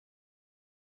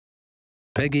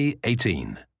Peggy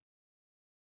 18.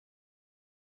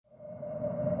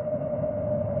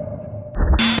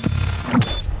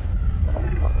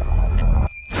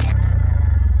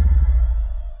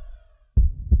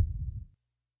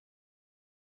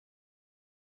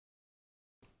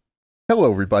 Hello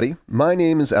everybody, my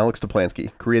name is Alex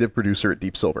Toplansky, creative producer at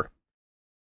Deep Silver.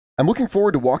 I'm looking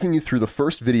forward to walking you through the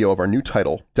first video of our new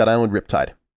title, Dead Island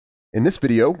Riptide. In this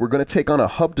video, we're going to take on a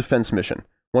hub defense mission,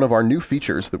 one of our new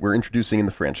features that we're introducing in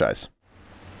the franchise.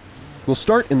 We'll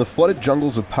start in the flooded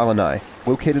jungles of Palanai,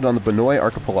 located on the Banoi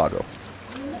Archipelago.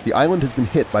 The island has been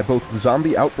hit by both the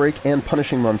zombie outbreak and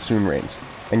punishing monsoon rains,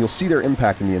 and you'll see their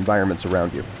impact in the environments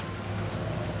around you.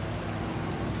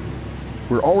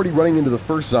 We're already running into the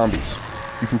first zombies.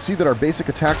 You can see that our basic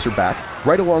attacks are back,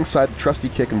 right alongside the trusty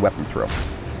kick and weapon throw.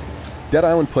 Dead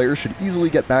Island players should easily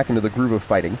get back into the groove of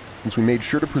fighting, since we made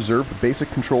sure to preserve the basic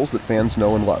controls that fans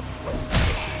know and love.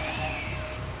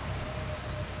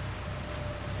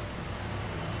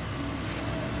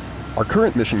 Our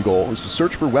current mission goal is to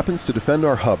search for weapons to defend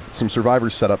our hub that some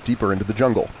survivors set up deeper into the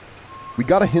jungle. We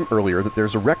got a hint earlier that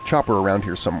there's a wrecked chopper around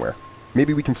here somewhere.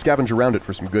 Maybe we can scavenge around it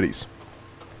for some goodies.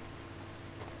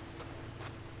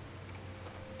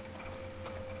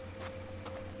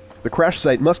 The crash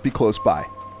site must be close by.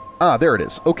 Ah, there it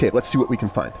is. Okay, let's see what we can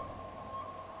find.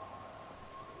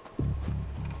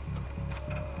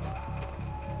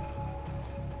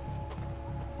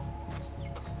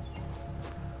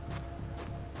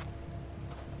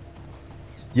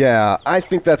 Yeah, I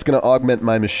think that's going to augment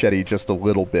my machete just a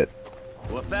little bit.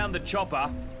 Well, I found the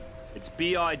chopper. It's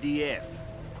BIDF.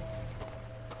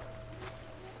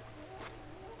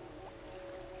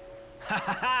 Ha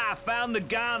ha ha! Found the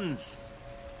guns!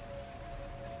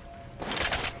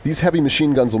 These heavy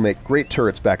machine guns will make great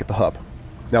turrets back at the hub.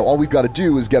 Now all we've got to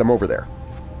do is get them over there.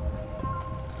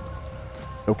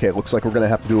 Okay, looks like we're going to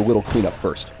have to do a little cleanup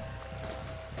first.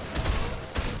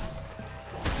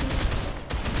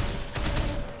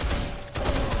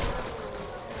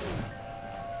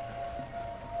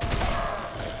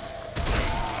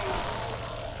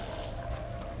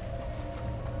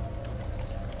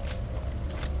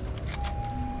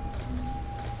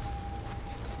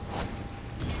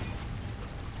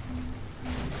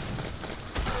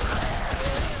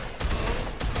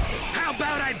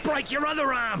 Break your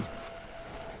other arm!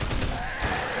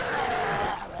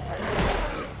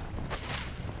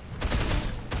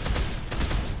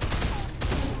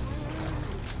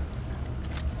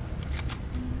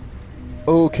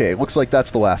 Okay, looks like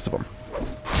that's the last of them.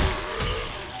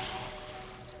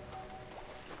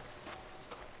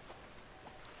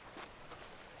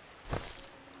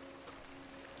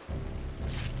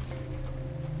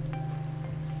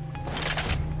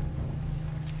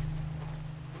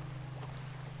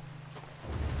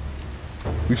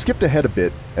 We've skipped ahead a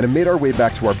bit, and have made our way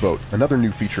back to our boat, another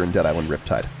new feature in Dead Island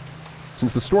Riptide.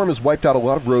 Since the storm has wiped out a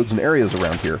lot of roads and areas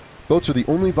around here, boats are the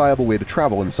only viable way to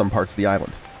travel in some parts of the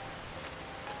island.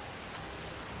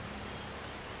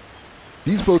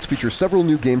 These boats feature several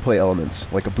new gameplay elements,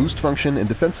 like a boost function and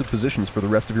defensive positions for the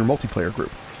rest of your multiplayer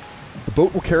group. The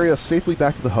boat will carry us safely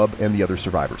back to the hub and the other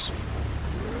survivors.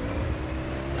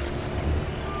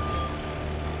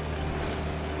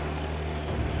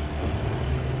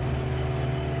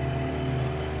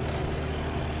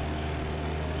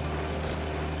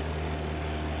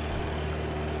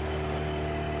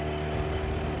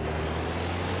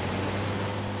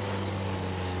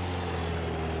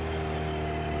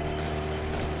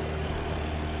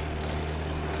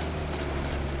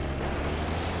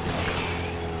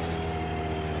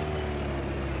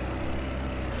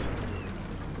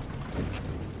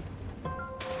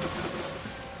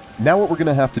 Now what we're going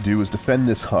to have to do is defend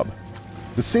this hub.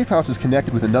 The safe house is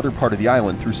connected with another part of the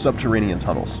island through subterranean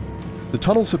tunnels. The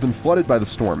tunnels have been flooded by the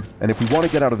storm, and if we want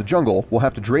to get out of the jungle, we'll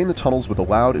have to drain the tunnels with a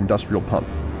loud industrial pump.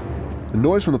 The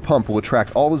noise from the pump will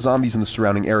attract all the zombies in the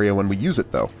surrounding area when we use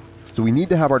it though, so we need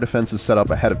to have our defenses set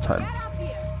up ahead of time.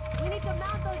 We need to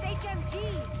mount those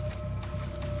HMGs.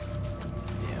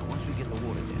 Yeah, once we get the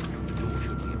water down, the door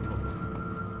shouldn't be a problem.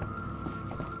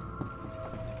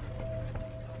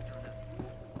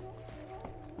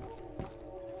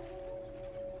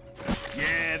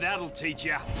 Yeah, that'll teach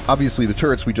ya. Obviously, the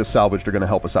turrets we just salvaged are going to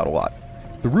help us out a lot.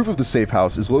 The roof of the safe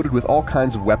house is loaded with all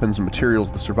kinds of weapons and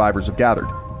materials the survivors have gathered,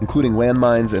 including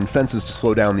landmines and fences to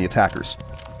slow down the attackers.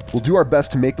 We'll do our best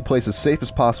to make the place as safe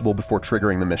as possible before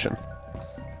triggering the mission.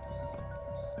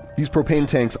 These propane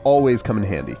tanks always come in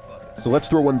handy, so let's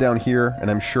throw one down here, and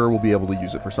I'm sure we'll be able to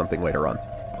use it for something later on.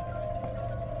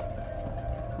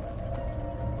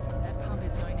 That pump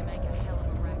is going to make a hell of a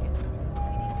racket.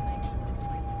 We need to make sure this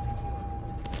place is secure.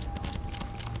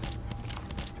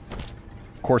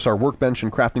 course, our workbench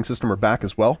and crafting system are back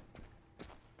as well.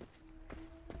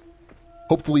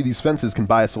 Hopefully these fences can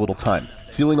buy us a little time.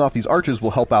 Sealing off these arches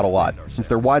will help out a lot, since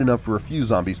they're wide enough for a few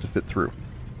zombies to fit through.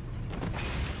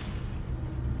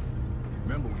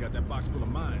 Remember, we got that box full of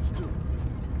mines, too.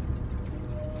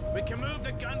 We can move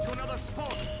the gun to another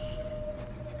spot.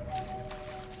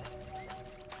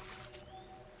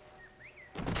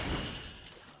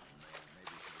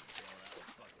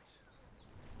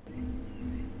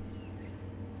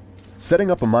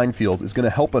 Setting up a minefield is going to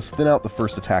help us thin out the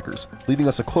first attackers, leaving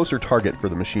us a closer target for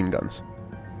the machine guns.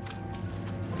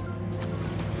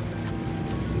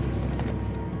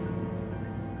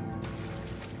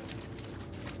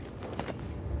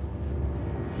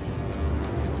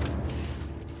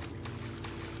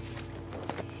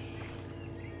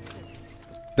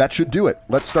 That should do it.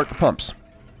 Let's start the pumps.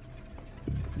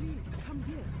 Please, come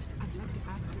here. I'd like to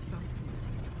ask you something.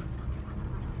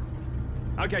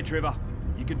 Okay, Trevor.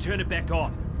 You can turn it back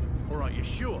on. All right, you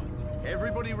sure?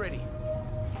 Everybody ready?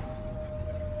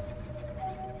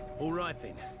 All right,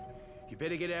 then. You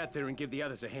better get out there and give the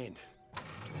others a hand.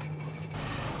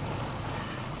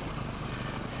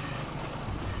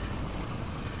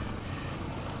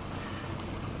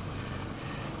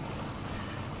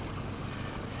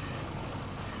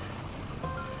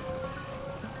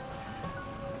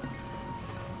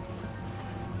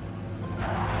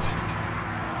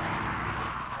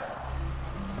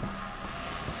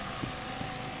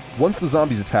 Once the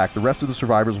zombies attack, the rest of the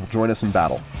survivors will join us in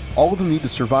battle. All of them need to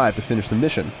survive to finish the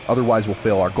mission, otherwise we'll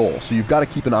fail our goal, so you've got to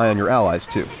keep an eye on your allies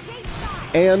too.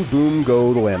 And boom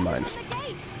go the landmines.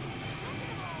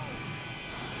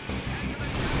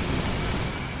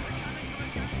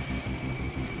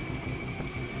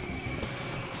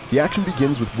 The action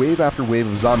begins with wave after wave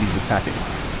of zombies attacking,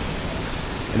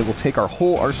 and it will take our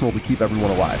whole arsenal to keep everyone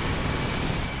alive.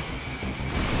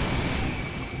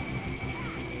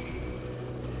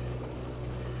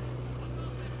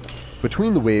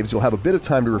 Between the waves, you'll have a bit of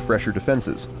time to refresh your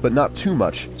defenses, but not too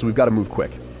much, so we've got to move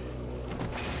quick.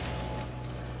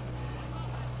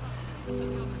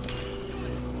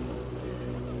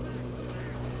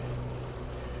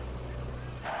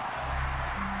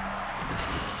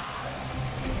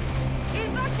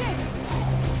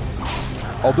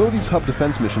 Although these hub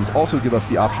defense missions also give us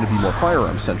the option to be more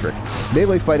firearm-centric,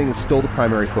 melee fighting is still the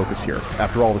primary focus here.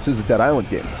 After all, this is a Dead Island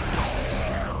game.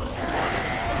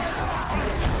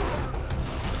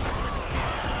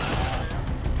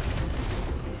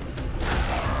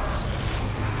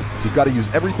 We've got to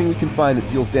use everything we can find that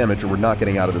deals damage or we're not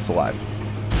getting out of this alive.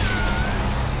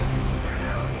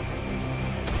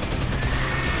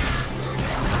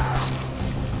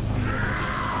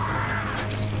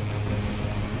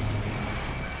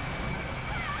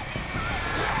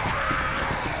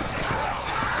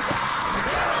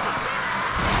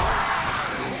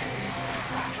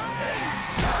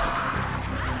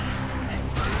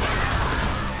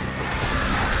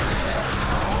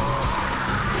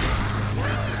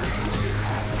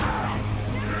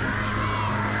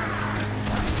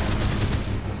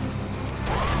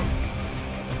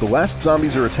 The last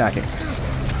zombies are attacking.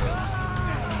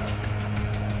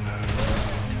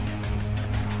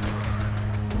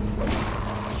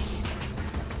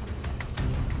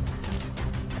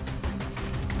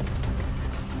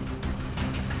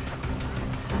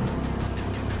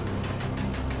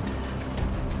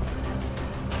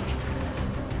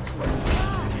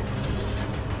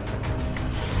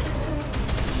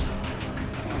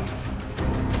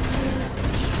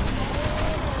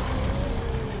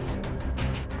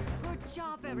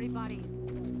 Everybody.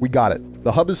 We got it.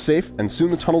 The hub is safe, and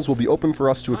soon the tunnels will be open for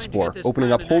us to explore,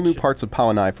 opening up whole new parts of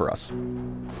Palanai for us.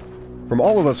 From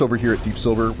all of us over here at Deep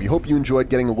Silver, we hope you enjoyed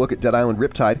getting a look at Dead Island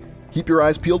Riptide. Keep your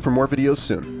eyes peeled for more videos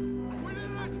soon.